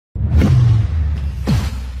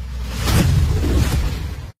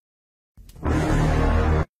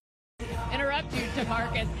to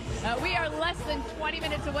Marcus. We are less than 20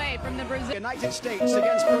 minutes away from the Brazil. United States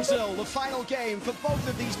against Brazil, the final game for both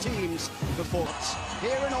of these teams before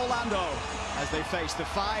here in Orlando as they face the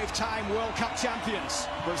five-time World Cup champions,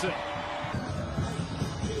 Brazil.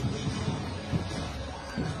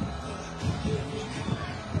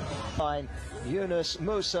 Yunus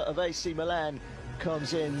Musa of AC Milan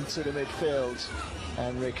comes into the midfield,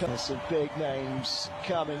 and some big names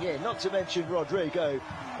coming in, not to mention Rodrigo,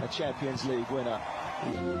 a Champions League winner.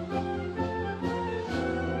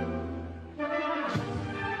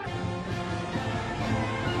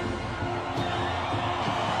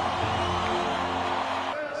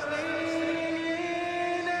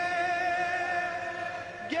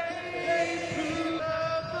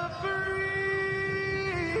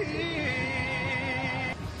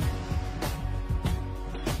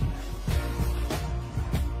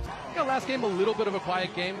 Last game, a little bit of a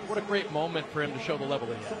quiet game. What a great moment for him to show the level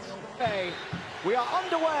that he has. Hey, we are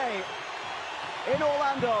underway in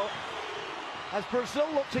Orlando as Brazil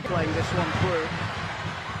look to playing this one through.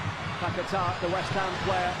 Paquetá, the West Ham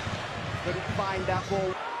player, couldn't find that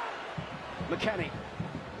ball. McKennie.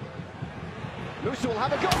 Musa will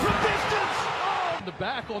have a go from distance. Oh! The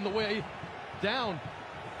back on the way down,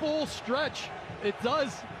 full stretch. It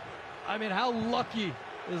does. I mean, how lucky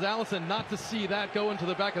is Alisson not to see that go into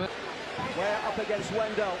the back of the... We're up against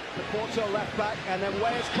Wendell, the Porto left back, and then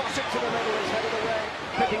Weah's crossing to the middle, his head of the way,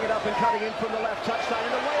 picking it up and cutting in from the left touchline,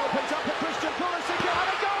 and the Weah opens up to Christian Pulisic, he'll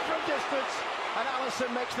have a goal from distance, and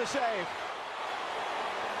Alisson makes the save.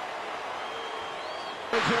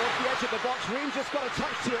 Towards the edge of the box, Ream just got a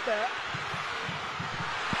touch to it there,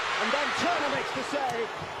 and then Turner makes the save.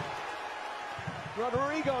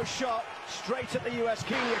 Rodrigo's shot straight at the US,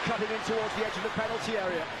 Kenya cutting in towards the edge of the penalty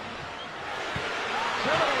area. And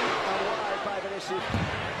wide by Vinicius.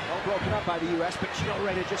 All broken up by the US, but Gio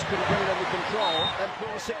Reyna just couldn't bring it under control. Then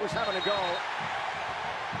Pulisic was having a goal.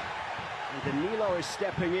 And Danilo is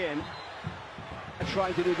stepping in and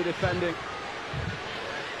trying to do the defending.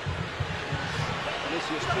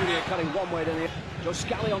 Vinicius Junior cutting one way to the... Joe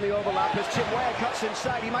Scally on the overlap as Tim Weah cuts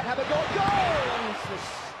inside. He might have a goal. Goal! And the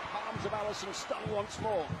palms of Alisson stung once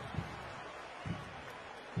more.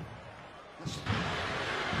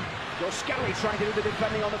 Joe Scally trying to do the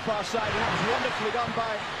defending on the far side, and that was wonderfully done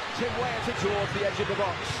by Tim Weah towards the edge of the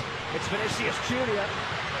box. It's Vinicius Junior.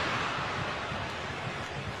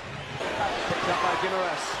 Picked up by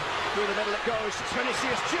Guimaraes. Through the middle it goes. It's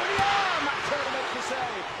Vinicius Junior. Matt Turner makes the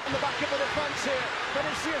save. In the back of the defence here.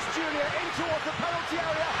 Vinicius Junior in towards the penalty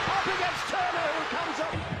area. Up against Turner, who comes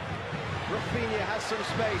up. Rafinha has some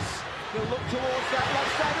space. He'll look towards that left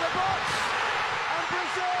side of the box. And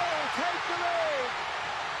Brazil take the lead.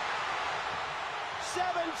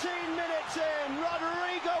 17 minutes in,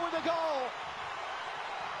 Rodrigo with a goal.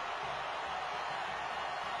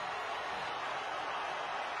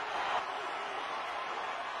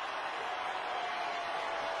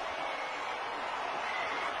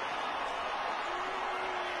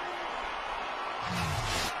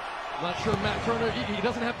 Not sure Matt Turner, he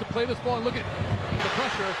doesn't have to play this ball, and look at the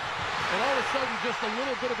pressure, and all of a sudden just a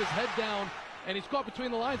little bit of his head down, and he's caught between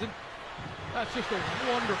the lines, and that's just a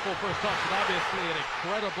wonderful first touch, and obviously an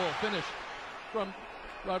incredible finish from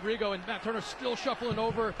Rodrigo, and Matt Turner still shuffling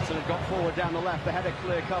over. So they've got forward down the left, the header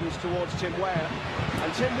clear comes towards Tim Weah,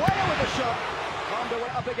 and Tim Weah with a shot, found a way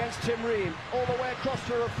up against Tim Ream, all the way across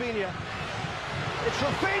to Rafinha. It's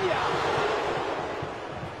Rafinha!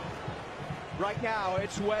 Right now,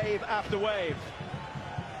 it's wave after wave.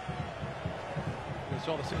 We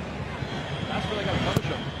saw the... That's where they got to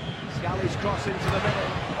punish him. Scally's cross into the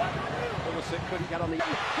middle. Pulisic couldn't get on the...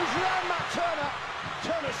 He's round Matt Turner.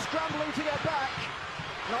 Turner scrambling to get back.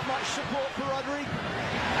 Not much support for Rodrigo.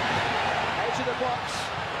 Edge of the box.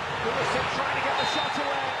 Pulisic trying to get the shot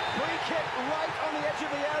away. Free kick right on the edge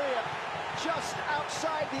of the area. Just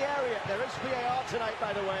outside the area. There is VAR tonight,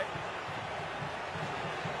 by the way.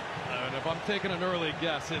 And if I'm taking an early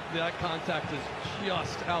guess, that contact is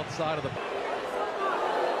just outside of the...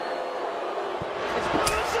 It's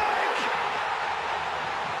Pulisic!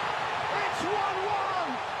 It's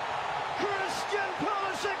 1-1! Christian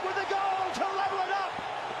Pulisic with a goal to level it up!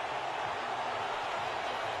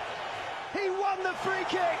 He won the free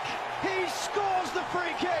kick! He scores the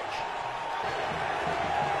free kick!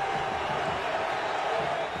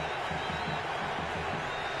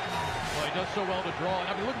 He does so well to draw.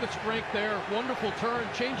 I mean, look at the strength there. Wonderful turn,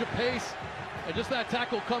 change of pace. And just that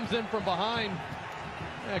tackle comes in from behind.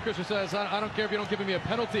 And Christian says, I don't care if you don't give me a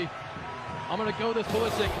penalty. I'm going to go this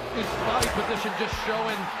Pulisic. His body position just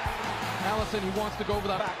showing Alisson he wants to go over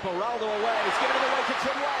that. Back, Beraldo away. He's giving it away to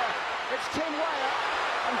Tim Weah. It's Tim Weah.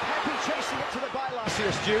 And Pepe chasing it to the byline.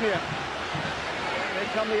 Vinicius Junior. Here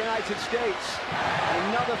come the United States.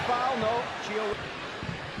 Another foul, no. Gio.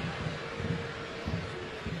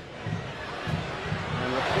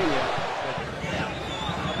 And Rafinha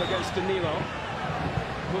up against Danilo.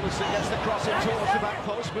 Pulisic gets the cross in towards the back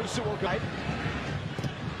post. Musa will guide.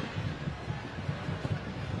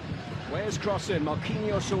 Where's cross in?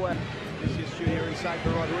 Marquinhos away. Vinicius Junior inside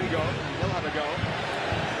for Rodrigo. He'll have a go.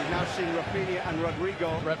 We've now seen Rafinha and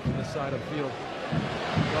Rodrigo. Rep from the side of the field.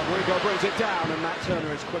 Rodrigo brings it down and Matt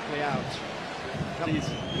Turner is quickly out.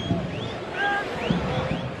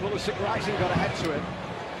 Pulisic rising, got ahead to it.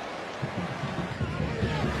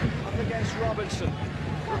 Up against Robinson.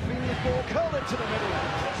 Rafinha's ball curled into the middle.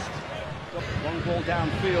 Long ball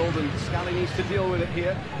downfield and Scally needs to deal with it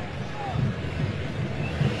here.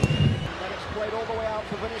 Then it's played all the way out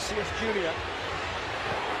for Vinicius Junior.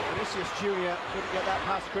 Vinicius Junior couldn't get that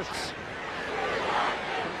past Chris.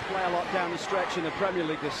 Couldn't play a lot down the stretch in the Premier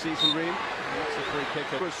League this season, Ream. That's a free kick.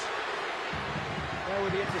 It was there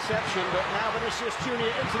with the interception, but now Vinicius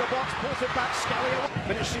Junior into the box, pulls it back, Scally.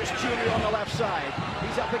 Vinicius Junior on the left side.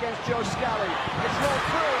 He's up against Joe Scally. It's rolled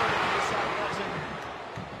through.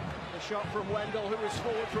 The shot from Wendell, who is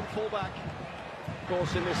forward from fullback. Of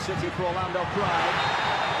course, in this city for Orlando Pride.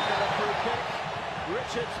 He's got a free kick.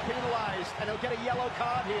 Richards penalised, and he'll get a yellow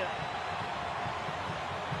card here.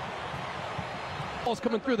 Ball's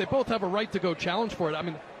coming through. They both have a right to go challenge for it. I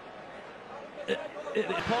mean,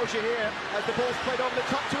 Composure here as the ball's played over the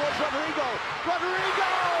top towards Rodrigo.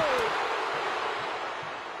 Rodrigo!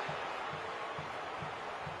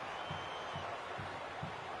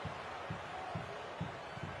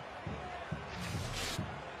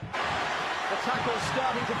 The tackle's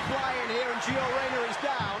starting to fly in here, and Gio Reyna is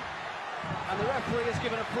down. And the referee has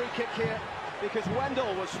given a free kick here because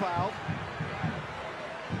Wendell was fouled.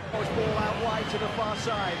 Ball out wide to the far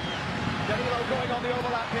side. Danilo going on the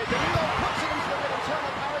overlap here. Danilo puts it into the middle,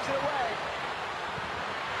 Turner powers it away.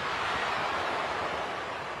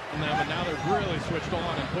 but now they're really switched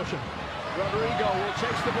on and pushing. Rodrigo will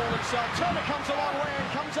chase the ball himself. Turner comes a long way and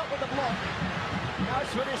comes up with the block. Now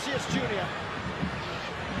it's Vinicius Junior.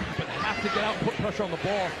 But have to get out and put pressure on the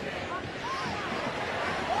ball.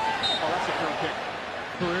 Oh, that's a free kick.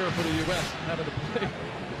 Career for the U.S. having to play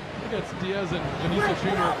against Diaz and Vinicius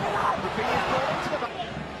Junior.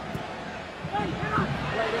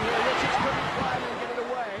 Played in here, Richards couldn't fly and get it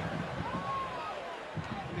away.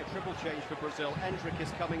 A triple change for Brazil. Endrick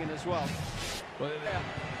is coming in as well.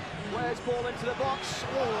 Where's ball into the box?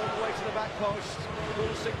 All the way to the back post.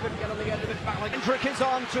 Wilson couldn't get on the end of it. Endrick is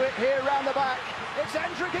on to it here round the back. It's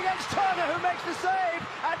Endrick against Turner who makes the save.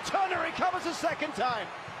 And Turner recovers a second time.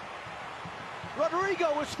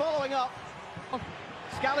 Rodrigo was following up.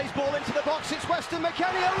 Scally's ball into the box. It's Weston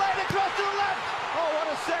McKennie. Laid across to the left. Oh, what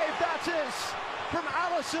a save that is from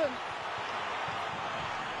Alisson.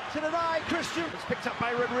 To deny Christian. It's picked up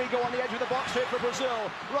by Rodrigo on the edge of the box here for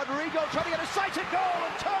Brazil. Rodrigo trying to get a sighted goal,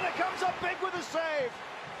 and Turner comes up big with a save.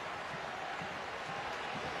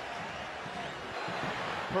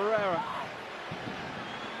 Pereira.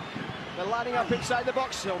 They're lining up inside the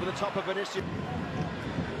box over the top of Vinicius.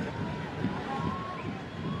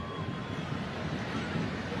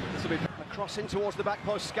 This will be a cross in towards the back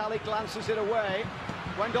post. Scally glances it away.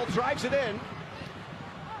 Wendell drives it in.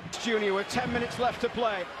 Junior with 10 minutes left to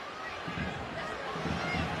play.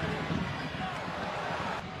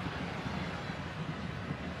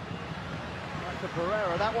 Right for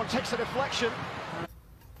Pereira, that one takes a deflection.